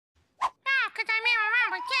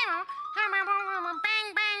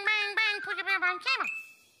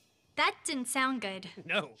didn't sound good.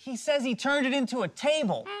 No. He says he turned it into a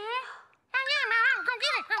table.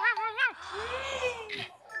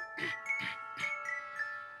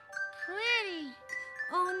 Pretty.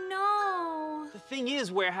 Oh, no. The thing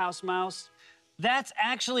is, Warehouse Mouse, that's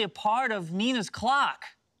actually a part of Nina's clock.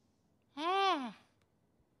 Oh.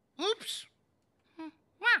 Oops. Yeah,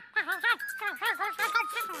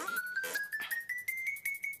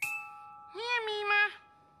 Mima.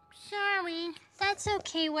 Sorry. That's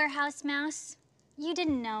okay, Warehouse Mouse. You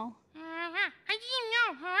didn't know. I didn't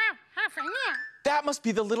know. That must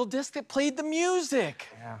be the little disc that played the music.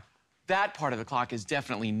 Yeah. That part of the clock is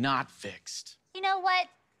definitely not fixed. You know what?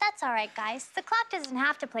 That's all right, guys. The clock doesn't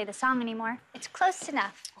have to play the song anymore. It's close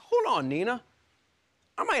enough. Hold on, Nina.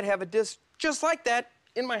 I might have a disc just like that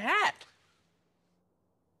in my hat.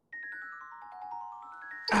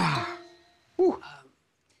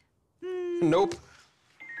 Nope.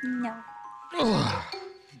 No.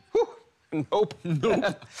 Nope.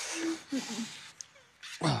 Nope.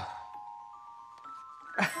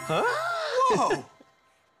 Whoa!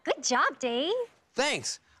 Good job, Dave.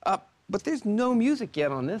 Thanks. But there's no music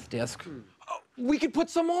yet on this disc. We could put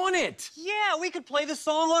some on it. Yeah, we could play the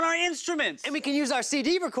song on our instruments. And we can use our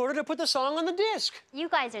CD recorder to put the song on the disc. You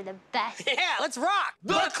guys are the best. Yeah, let's rock.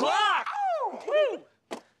 The clock!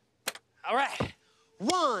 All right.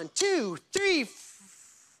 1, 2, 3.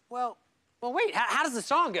 Well, wait. How does the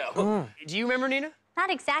song go? Do you remember, Nina?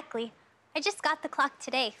 Not exactly. I just got the clock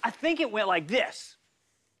today. I think it went like this.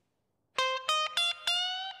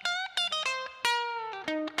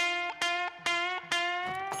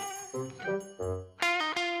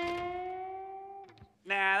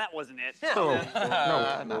 Nah, that wasn't it. No,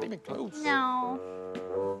 not even close. No.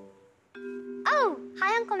 Oh,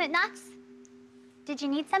 hi, Uncle Knick-Knocks. Did you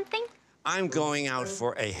need something? I'm going out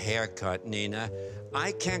for a haircut, Nina.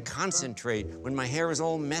 I can't concentrate when my hair is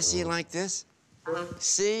all messy like this.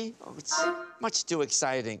 See? Oh, it's much too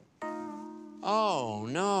exciting. Oh,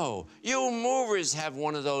 no. You movers have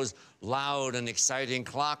one of those loud and exciting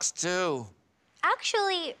clocks, too.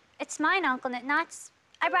 Actually, it's mine, Uncle Knick-Knocks.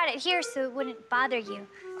 I brought it here so it wouldn't bother you.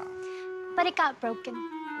 But it got broken.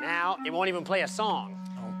 Now, it won't even play a song.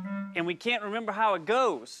 And we can't remember how it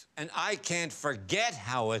goes. And I can't forget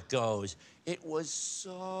how it goes. It was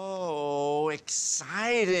so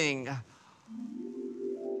exciting.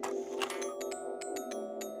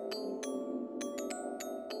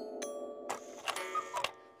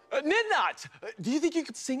 Knick-Knocks, do you think you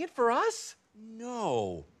could sing it for us?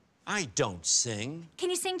 No, I don't sing.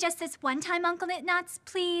 Can you sing just this one time, Uncle Knick-Knocks,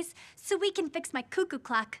 please? So we can fix my cuckoo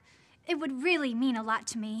clock. It would really mean a lot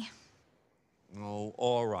to me. Oh,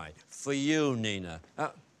 all right. For you, Nina.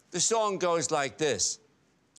 The song goes like this.